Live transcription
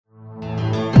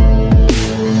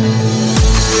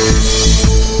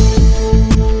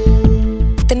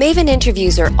Maven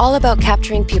interviews are all about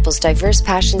capturing people's diverse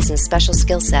passions and special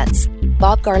skill sets.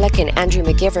 Bob Garlick and Andrew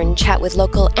McGivern chat with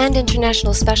local and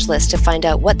international specialists to find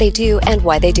out what they do and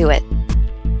why they do it.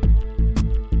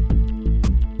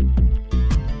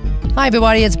 Hi,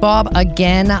 everybody. It's Bob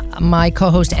again. My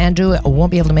co-host Andrew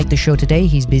won't be able to make the show today.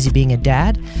 He's busy being a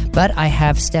dad. But I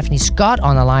have Stephanie Scott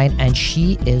on the line, and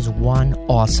she is one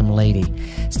awesome lady.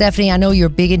 Stephanie, I know you're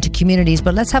big into communities,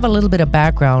 but let's have a little bit of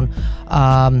background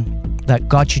that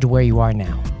got you to where you are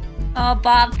now. Oh,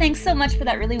 Bob, thanks so much for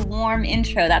that really warm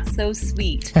intro. That's so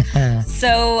sweet.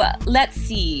 So let's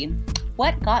see.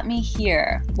 What got me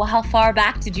here? Well, how far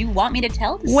back did you want me to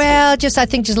tell this Well, I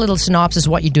think just a little synopsis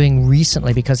of what you're doing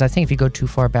recently, because I think if you go too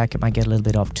far back, it might get a little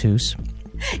bit obtuse.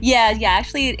 Yeah.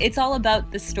 Actually, it's all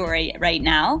about the story right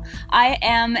now. I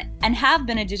am and have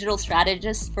been a digital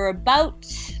strategist for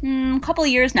about a couple of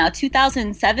years now,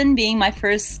 2007 being my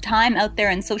first time out there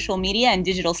in social media and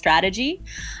digital strategy.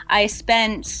 I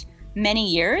spent many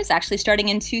years, actually starting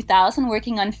in 2000,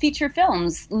 working on feature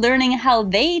films, learning how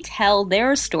they tell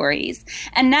their stories.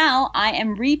 And now I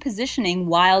am repositioning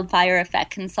Wildfire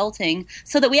Effect Consulting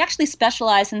so that we actually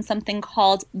specialize in something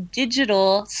called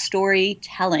digital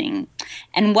storytelling.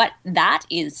 And what that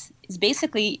is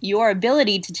basically your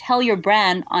ability to tell your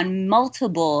brand on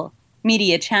multiple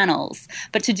media channels,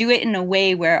 but to do it in a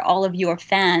way where all of your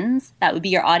fans, that would be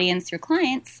your audience, your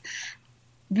clients,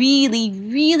 really,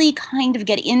 really kind of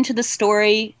get into the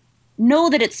story, know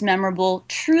that it's memorable,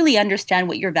 truly understand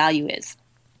what your value is.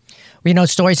 Well,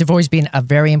 stories have always been a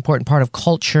very important part of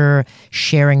culture,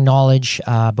 sharing knowledge.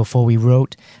 Before we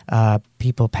wrote,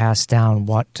 people passed down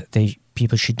what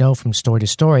people should know from story to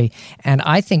story. And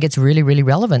I think it's really, really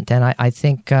relevant. And I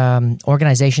think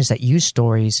organizations that use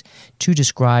stories to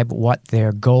describe what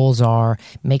their goals are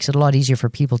makes it a lot easier for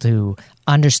people to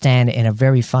understand in a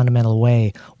very fundamental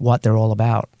way what they're all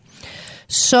about.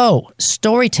 So,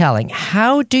 storytelling.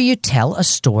 How do you tell a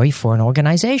story for an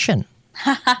organization?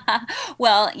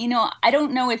 Well, I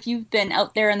don't know if you've been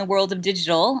out there in the world of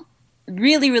digital,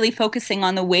 really, really focusing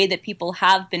on the way that people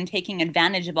have been taking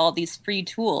advantage of all these free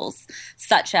tools,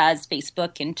 such as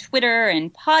Facebook and Twitter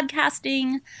and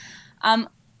podcasting.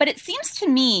 But it seems to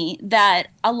me that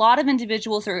a lot of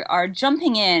individuals are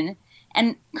jumping in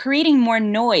and creating more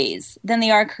noise than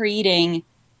they are creating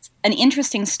an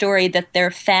interesting story that their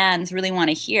fans really want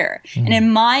to hear. Mm. And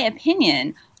in my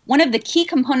opinion, one of the key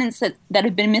components that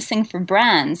have been missing for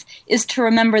brands is to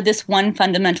remember this one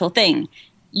fundamental thing.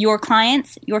 Your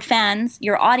clients, your fans,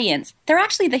 your audience, they're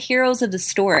actually the heroes of the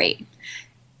story.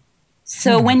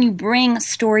 So when you bring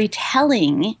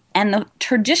storytelling and the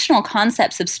traditional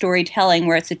concepts of storytelling,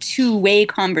 where it's a two-way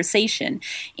conversation,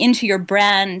 into your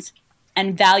brand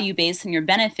and value base and your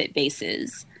benefit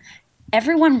bases,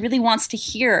 everyone really wants to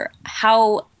hear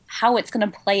how it's going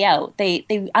to play out. They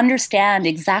understand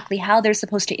exactly how they're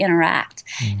supposed to interact.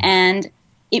 And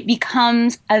it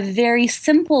becomes a very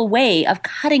simple way of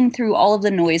cutting through all of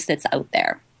the noise that's out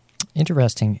there.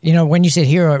 Interesting. When you said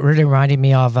hero, it really reminded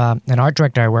me of an art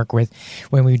director I work with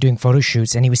when we were doing photo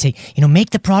shoots. And he would say,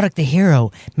 make the product the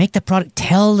hero. Make the product,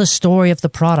 tell the story of the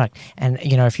product. And,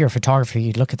 if you're a photographer,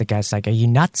 you'd look at the guys like, are you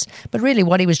nuts? But really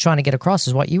what he was trying to get across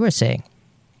is what you were saying.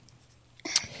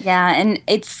 Yeah, and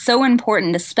it's so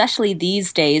important, especially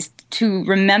these days, to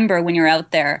remember when you're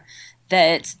out there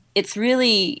that it's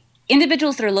really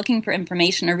individuals that are looking for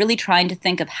information are really trying to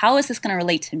think of how is this going to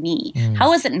relate to me?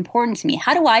 How is it important to me?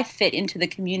 How do I fit into the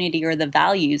community or the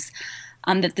values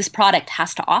that this product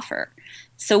has to offer?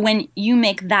 So when you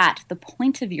make that the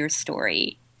point of your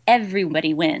story,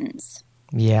 everybody wins.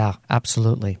 Yeah,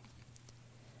 absolutely.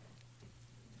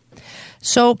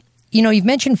 So, you've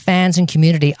mentioned fans and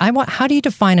community. How do you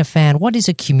define a fan? What is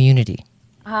a community?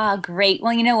 Great.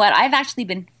 Well, you know what? I've actually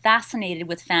been fascinated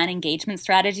with fan engagement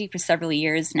strategy for several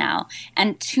years now.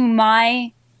 And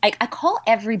I call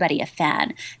everybody a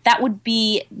fan. That would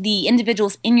be the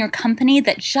individuals in your company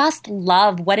that just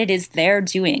love what it is they're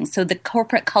doing. So the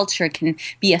corporate culture can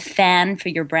be a fan for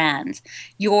your brand.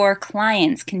 Your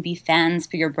clients can be fans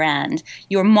for your brand.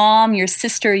 Your mom, your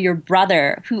sister, your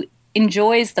brother who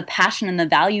enjoys the passion and the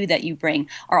value that you bring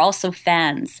are also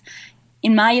fans.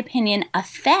 In my opinion, a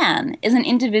fan is an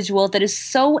individual that is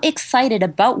so excited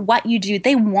about what you do,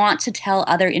 they want to tell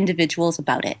other individuals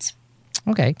about it.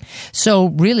 Okay. So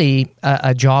really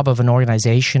a job of an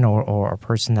organization or a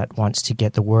person that wants to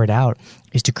get the word out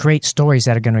is to create stories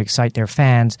that are going to excite their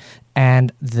fans,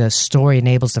 and the story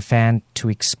enables the fan to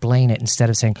explain it instead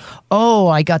of saying, oh,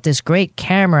 I got this great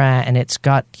camera and it's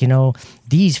got,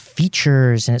 these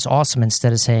features and it's awesome,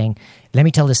 instead of saying, let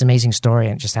me tell this amazing story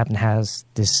and it just happens has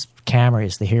this camera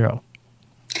is the hero.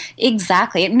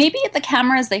 Exactly. Maybe the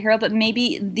camera is the hero, but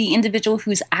maybe the individual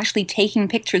who's actually taking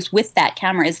pictures with that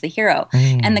camera is the hero.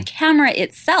 And the camera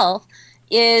itself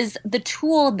is the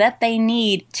tool that they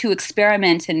need to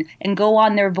experiment and go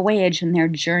on their voyage and their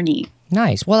journey.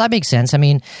 Nice. Well, that makes sense. I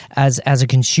mean, as a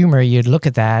consumer, you'd look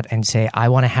at that and say, I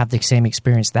want to have the same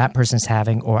experience that person's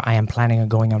having, or I am planning on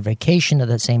going on vacation to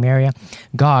that same area.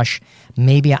 Gosh,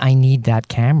 maybe I need that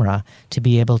camera to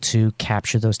be able to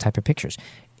capture those type of pictures.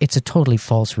 It's a totally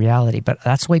false reality, but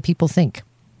that's the way people think.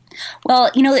 Well,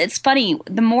 it's funny.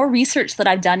 The more research that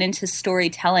I've done into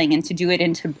storytelling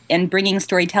and bringing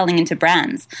storytelling into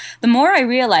brands, the more I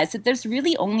realize that there's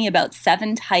really only about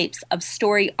 7 types of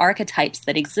story archetypes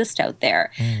that exist out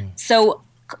there. So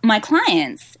my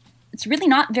clients, it's really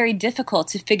not very difficult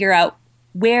to figure out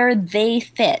where they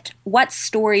fit. What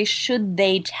story should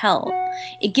they tell?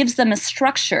 It gives them a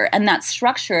structure, and that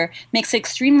structure makes it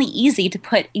extremely easy to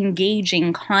put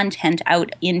engaging content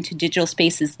out into digital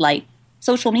spaces like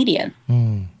social media.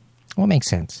 Well, makes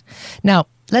sense. Now,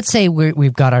 let's say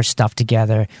we've got our stuff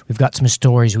together. We've got some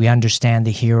stories. We understand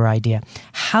the hero idea.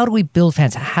 How do we build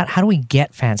fans? How do we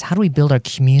get fans? How do we build our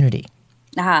community?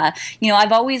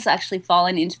 I've always actually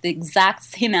fallen into the exact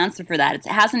same answer for that. It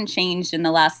hasn't changed in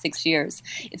the last 6 years.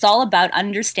 It's all about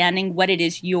understanding what it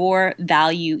is your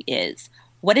value is.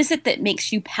 What is it that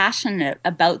makes you passionate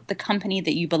about the company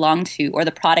that you belong to or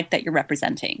the product that you're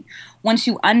representing? Once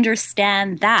you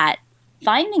understand that,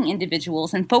 finding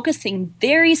individuals and focusing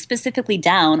very specifically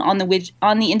down on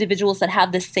the individuals that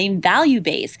have the same value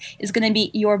base is going to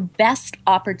be your best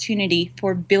opportunity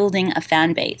for building a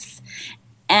fan base.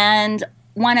 And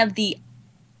one of the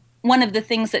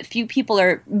things that few people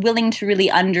are willing to really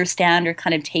understand or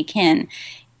kind of take in,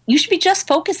 you should be just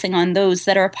focusing on those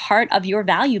that are a part of your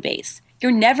value base.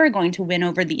 You're never going to win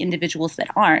over the individuals that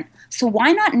aren't. So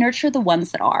why not nurture the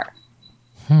ones that are?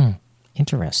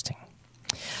 Interesting.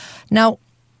 Now,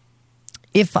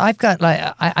 if I've got,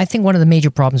 I think one of the major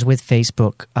problems with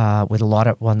Facebook, with a lot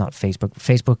of, well, not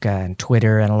Facebook and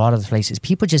Twitter and a lot of the places,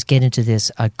 people just get into this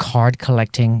card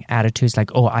collecting attitudes like,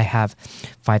 oh, I have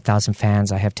 5,000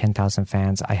 fans, I have 10,000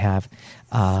 fans, I have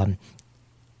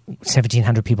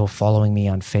 1,700 people following me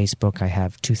on Facebook, I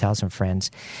have 2,000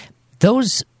 friends.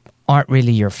 Those aren't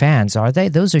really your fans, are they?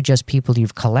 Those are just people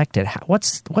you've collected.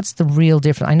 What's the real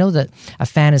difference? I know that a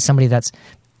fan is somebody that's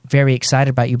very excited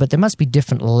about you, but there must be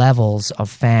different levels of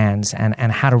fans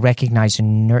and how to recognize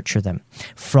and nurture them,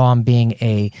 from being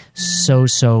a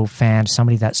so-so fan,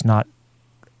 somebody that's not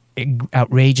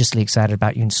outrageously excited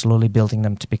about you, and slowly building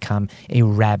them to become a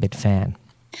rabid fan.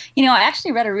 I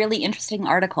actually read a really interesting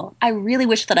article. I really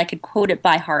wish that I could quote it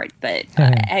by heart, but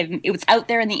it was out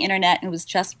there on the internet and it was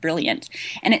just brilliant.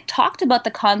 And it talked about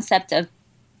the concept of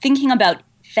thinking about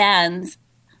fans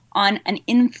on an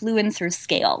influencer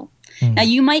scale. Now,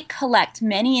 you might collect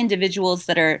many individuals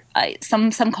that are,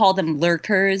 some call them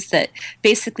lurkers, that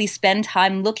basically spend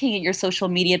time looking at your social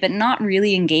media but not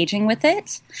really engaging with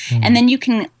it. And then you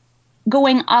can,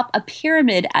 going up a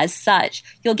pyramid as such,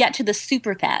 you'll get to the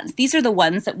super fans. These are the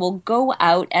ones that will go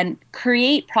out and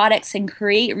create products and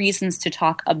create reasons to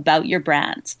talk about your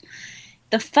brand.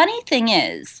 The funny thing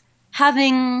is,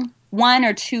 having 1,000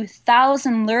 or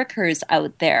 2,000 lurkers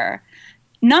out there,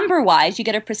 number-wise, you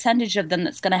get a percentage of them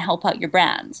that's going to help out your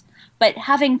brand. But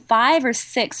having 5 or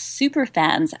 6 super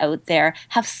fans out there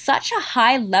have such a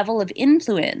high level of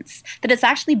influence that it's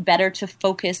actually better to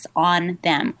focus on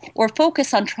them, or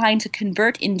focus on trying to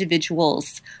convert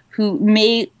individuals who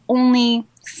may only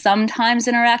sometimes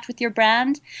interact with your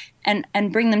brand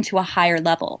and bring them to a higher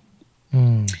level.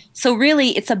 So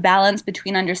really, it's a balance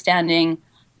between understanding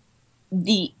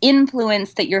the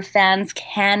influence that your fans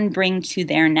can bring to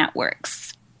their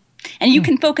networks. And you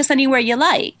can focus anywhere you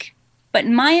like. But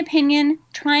in my opinion,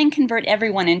 try and convert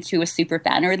everyone into a super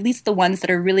fan, or at least the ones that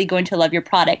are really going to love your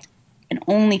product, and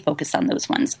only focus on those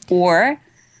ones. Or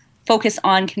focus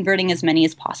on converting as many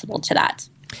as possible to that.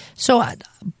 So,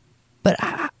 but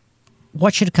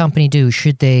what should a company do?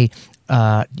 Should they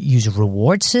use a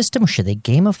reward system? Should they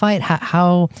gamify it?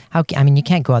 How? I mean, you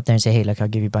can't go out there and say, hey, look, I'll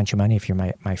give you a bunch of money if you're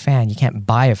my fan. You can't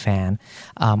buy a fan.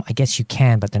 I guess you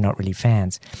can, but they're not really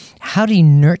fans. How do you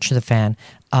nurture the fan?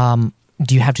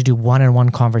 Do you have to do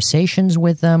one-on-one conversations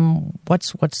with them?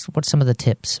 What's some of the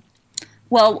tips?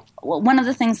 Well, one of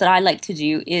the things that I like to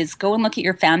do is go and look at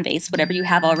your fan base, whatever you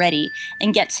have already,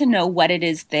 and get to know what it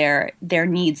is their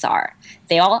needs are.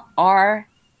 They all are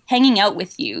hanging out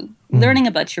with you, learning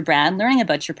about your brand, learning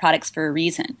about your products for a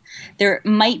reason. There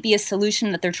might be a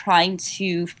solution that they're trying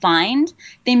to find.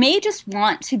 They may just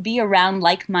want to be around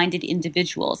like-minded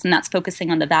individuals, and that's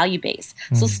focusing on the value base.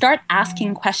 So start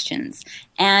asking questions.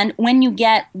 And when you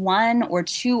get 1 or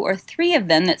 2 or 3 of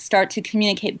them that start to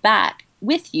communicate back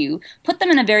with you, put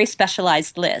them in a very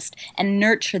specialized list and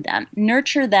nurture them.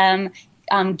 Nurture them,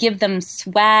 give them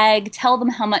swag, tell them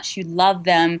how much you love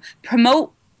them,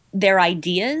 promote their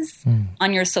ideas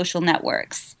on your social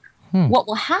networks. What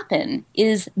will happen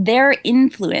is their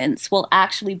influence will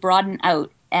actually broaden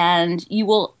out, and you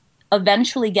will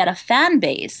eventually get a fan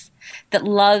base that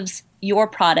loves your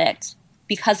product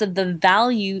because of the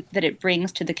value that it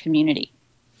brings to the community.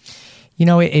 You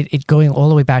know, it going all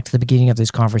the way back to the beginning of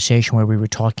this conversation where we were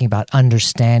talking about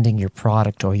understanding your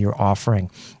product or your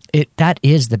offering. That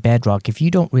is the bedrock. If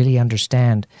you don't really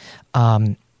understand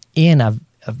in a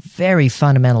very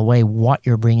fundamental way what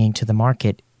you're bringing to the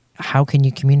market, how can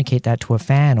you communicate that to a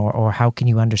fan, or how can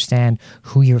you understand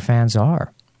who your fans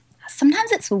are?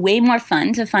 Sometimes it's way more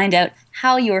fun to find out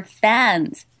how your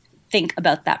fans think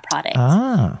about that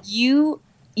product. You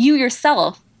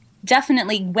yourself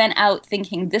definitely went out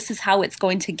thinking this is how it's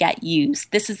going to get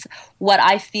used. This is what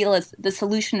I feel is the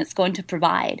solution it's going to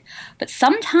provide. But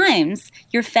sometimes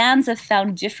your fans have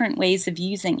found different ways of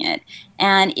using it.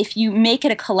 And if you make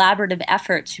it a collaborative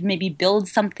effort to maybe build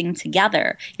something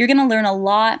together, you're going to learn a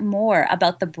lot more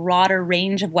about the broader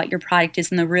range of what your product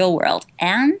is in the real world.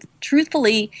 And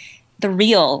truthfully, the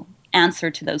real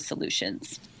answer to those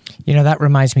solutions. You know, that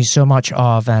reminds me so much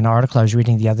of an article I was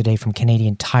reading the other day from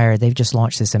Canadian Tire. They've just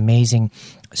launched this amazing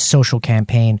social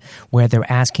campaign where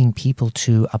they're asking people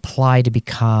to apply to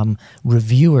become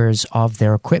reviewers of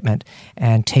their equipment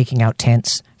and taking out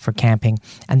tents for camping,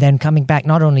 and then coming back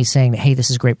not only saying, hey, this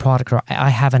is a great product, or I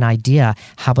have an idea,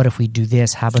 how about if we do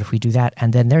this, how about if we do that?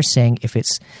 And then they're saying if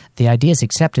the idea is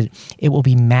accepted, it will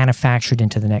be manufactured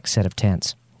into the next set of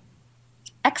tents.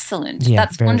 Excellent. Yeah,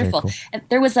 that's very, wonderful. very cool. And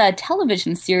there was a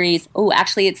television series. Oh,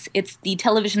 actually, it's the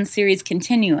television series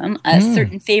Continuum, a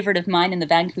certain favorite of mine in the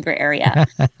Vancouver area,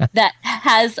 that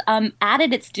has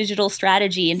added its digital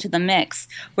strategy into the mix,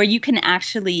 where you can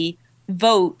actually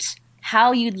vote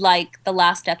how you'd like the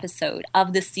last episode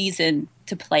of the season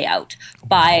to play out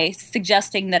by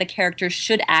suggesting that a character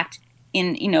should act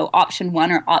in, option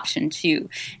 1 or option 2.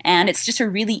 And it's just a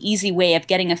really easy way of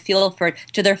getting a feel for,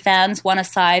 do their fans want to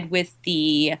side with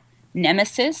the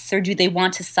nemesis, or do they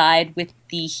want to side with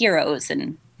the heroes?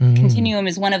 And Continuum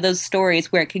is one of those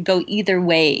stories where it could go either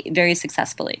way very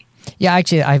successfully. Yeah,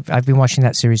 actually, I've been watching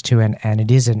that series too, and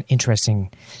it is an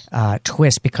interesting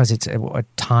twist because it's a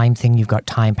time thing. You've got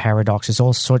time paradoxes,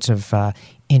 all sorts of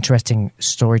interesting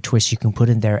story twists you can put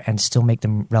in there and still make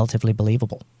them relatively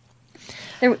believable.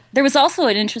 There was also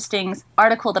an interesting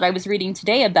article that I was reading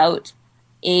today about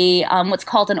a what's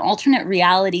called an alternate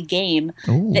reality game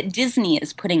that Disney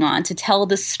is putting on to tell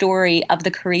the story of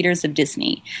the creators of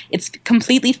Disney. It's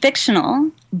completely fictional,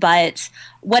 but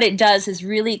what it does is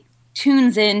really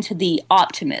tunes into the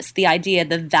optimist, the idea,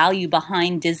 the value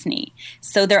behind Disney.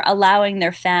 So they're allowing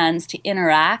their fans to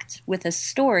interact with a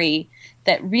story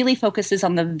that really focuses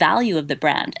on the value of the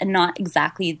brand and not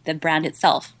exactly the brand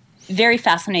itself. Very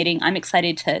fascinating. I'm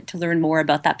excited to learn more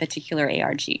about that particular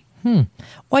ARG.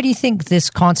 Why do you think this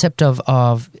concept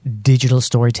of digital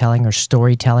storytelling or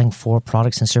storytelling for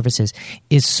products and services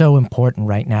is so important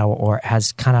right now, or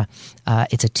has kind of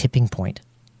it's a tipping point?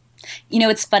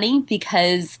 It's funny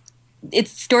because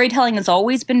storytelling has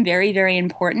always been very, very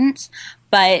important.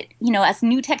 But, as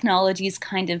new technologies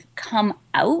kind of come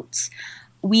out,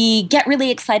 we get really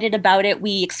excited about it.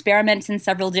 We experiment in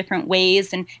several different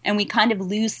ways, and we kind of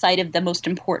lose sight of the most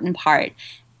important part.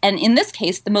 And in this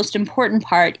case, the most important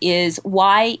part is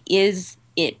why is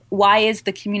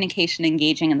the communication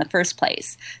engaging in the first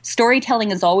place? Storytelling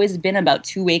has always been about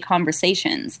two-way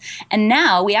conversations. And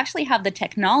now we actually have the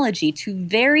technology to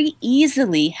very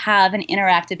easily have an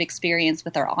interactive experience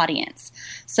with our audience.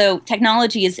 So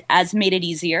technology has made it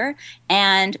easier.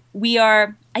 And we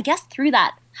are, I guess, through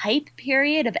that hype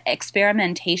period of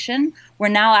experimentation, we're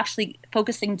now actually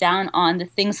focusing down on the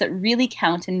things that really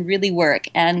count and really work.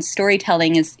 And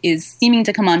storytelling is seeming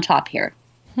to come on top here.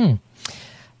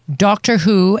 Doctor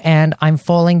Who and I'm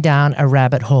Falling Down a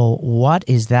Rabbit Hole. What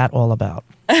is that all about?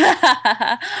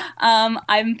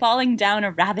 I'm falling down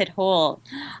a rabbit hole.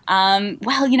 Well,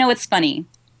 it's funny.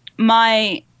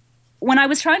 When I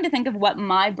was trying to think of what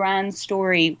my brand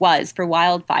story was for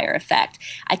Wildfire Effect,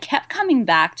 I kept coming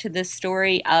back to this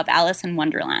story of Alice in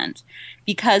Wonderland.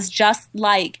 Because just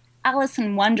like Alice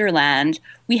in Wonderland,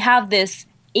 we have this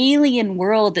alien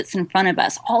world that's in front of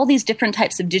us, all these different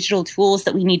types of digital tools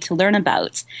that we need to learn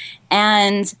about.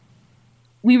 And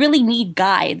we really need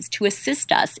guides to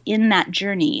assist us in that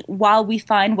journey while we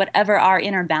find whatever our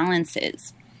inner balance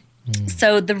is.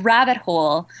 So the rabbit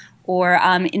hole, or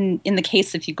in the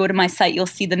case, if you go to my site, you'll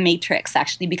see the matrix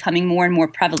actually becoming more and more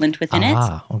prevalent within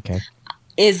it. Okay.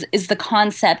 Is the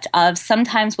concept of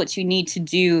sometimes what you need to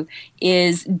do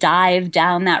is dive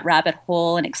down that rabbit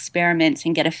hole and experiment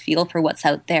and get a feel for what's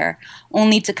out there,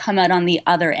 only to come out on the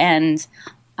other end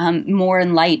more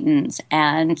enlightened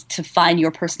and to find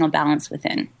your personal balance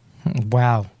within.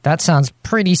 Wow, that sounds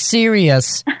pretty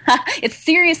serious. It's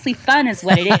seriously fun is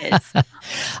what it is.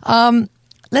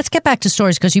 Let's get back to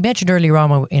stories, because you mentioned earlier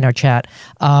on in our chat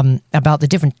about the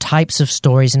different types of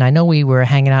stories, and I know we were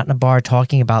hanging out in a bar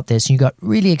talking about this, and you got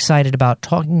really excited about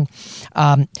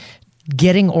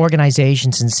getting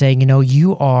organizations and saying,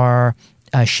 you are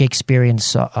a Shakespearean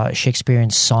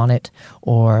sonnet,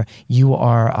 or you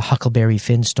are a Huckleberry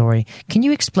Finn story. Can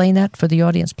you explain that for the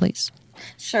audience, please?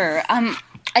 Sure.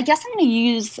 I guess I'm going to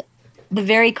use the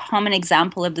very common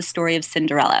example of the story of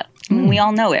Cinderella. We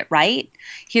all know it, right?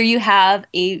 Here you have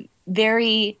a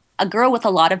girl with a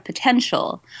lot of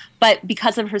potential, but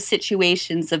because of her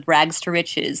situations of rags to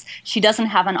riches, she doesn't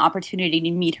have an opportunity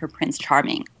to meet her Prince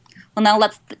Charming. Well, now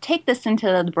let's take this into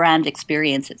the brand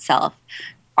experience itself.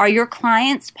 Are your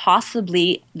clients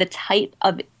possibly the type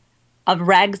of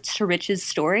rags to riches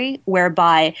story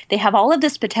whereby they have all of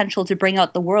this potential to bring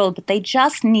out the world, but they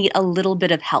just need a little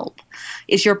bit of help?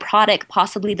 Is your product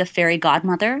possibly the fairy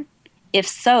godmother? If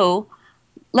so,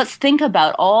 let's think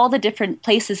about all the different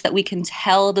places that we can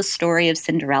tell the story of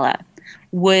Cinderella.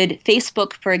 Would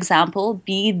Facebook, for example,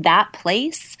 be that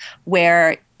place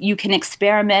where you can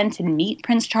experiment and meet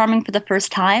Prince Charming for the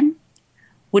first time?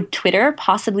 Would Twitter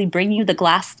possibly bring you the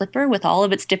glass slipper with all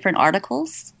of its different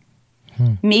articles?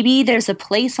 Maybe there's a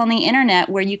place on the internet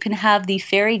where you can have the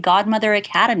Fairy Godmother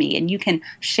Academy and you can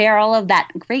share all of that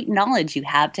great knowledge you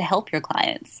have to help your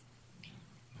clients.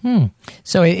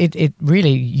 So it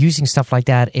really, using stuff like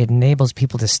that, it enables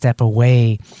people to step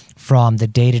away from the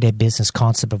day-to-day business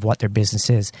concept of what their business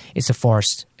is. It's a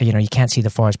forest. You can't see the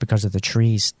forest because of the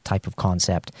trees type of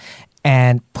concept,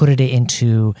 and put it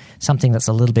into something that's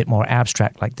a little bit more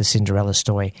abstract, like the Cinderella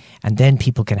story. And then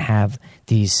people can have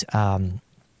these, I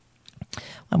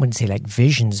wouldn't say like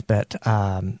visions, but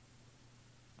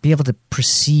be able to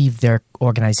perceive their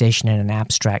organization in an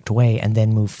abstract way and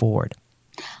then move forward.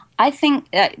 I think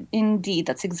indeed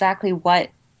that's exactly what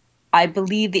I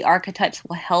believe the archetypes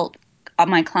will help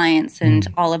my clients and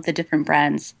all of the different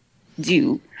brands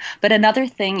do. But another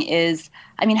thing is,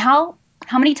 how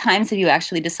many times have you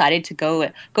actually decided to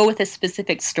go with a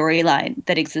specific storyline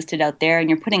that existed out there, and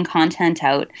you're putting content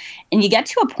out, and you get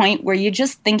to a point where you're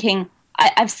just thinking,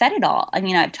 I've said it all.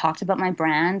 I've talked about my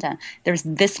brand. There's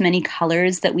this many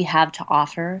colors that we have to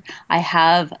offer. I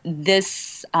have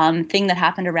this thing that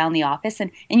happened around the office.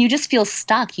 And you just feel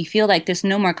stuck. You feel like there's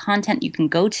no more content you can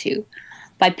go to.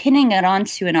 By pinning it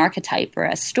onto an archetype or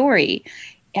a story,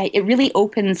 it really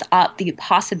opens up the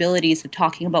possibilities of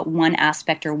talking about one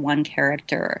aspect or one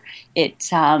character.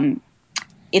 It's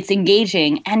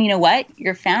engaging. And you know what?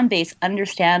 Your fan base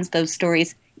understands those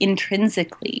stories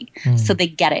intrinsically, so they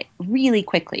get it really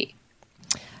quickly.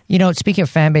 Speaking of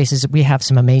fan bases, we have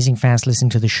some amazing fans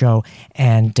listening to the show,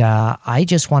 and I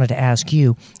just wanted to ask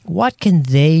you, what can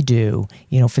they do,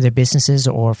 for their businesses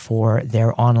or for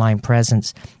their online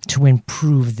presence to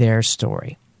improve their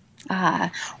story?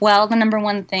 Well, the number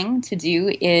one thing to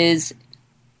do is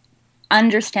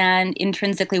understand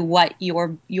intrinsically what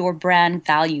your brand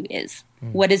value is.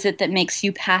 What is it that makes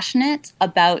you passionate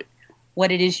about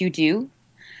what it is you do?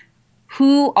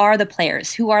 Who are the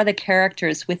players? Who are the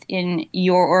characters within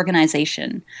your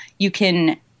organization? You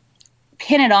can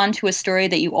pin it onto a story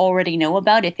that you already know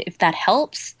about, if that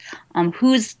helps.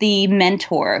 Who's the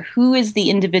mentor? Who is the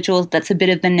individual that's a bit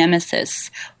of the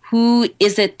nemesis? Who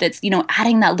is it that's,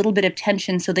 adding that little bit of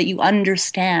tension so that you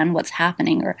understand what's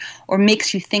happening or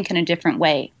makes you think in a different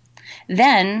way?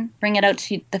 Then bring it out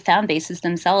to the fan bases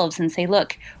themselves and say,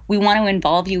 look, we want to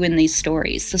involve you in these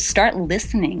stories. So start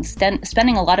listening,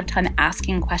 spending a lot of time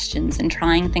asking questions and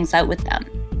trying things out with them.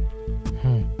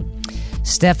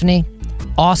 Stephanie,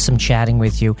 awesome chatting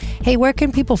with you. Hey, where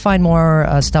can people find more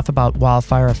stuff about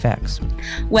Wildfire Effects?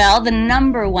 Well, the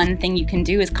number one thing you can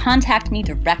do is contact me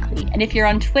directly. And if you're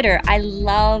on Twitter, I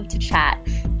love to chat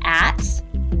at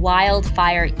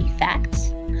Wildfire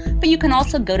Effect. But you can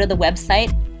also go to the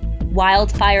website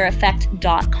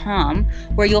wildfireeffect.com,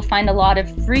 where you'll find a lot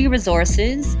of free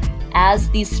resources as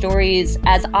these stories,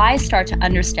 as I start to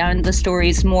understand the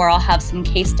stories more, I'll have some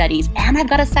case studies. And I've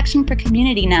got a section for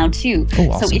community now too.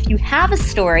 Oh, awesome. So if you have a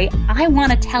story, I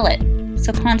want to tell it.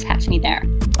 So contact me there.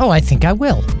 Oh, I think I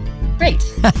will. Great.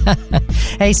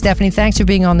 Hey, Stephanie, thanks for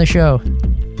being on the show.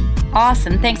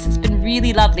 Awesome. Thanks. It's been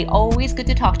really lovely. Always good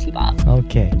to talk to you, Bob.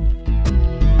 Okay.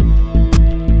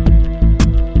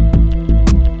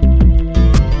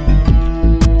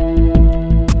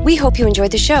 We hope you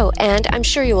enjoyed the show, and I'm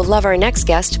sure you will love our next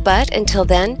guest. But until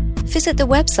then, visit the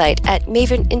website at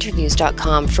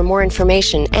maveninterviews.com for more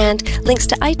information and links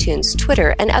to iTunes,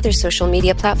 Twitter, and other social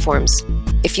media platforms.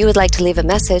 If you would like to leave a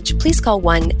message, please call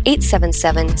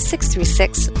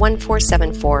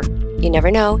 1-877-636-1474. You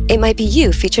never know, it might be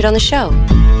you featured on the show.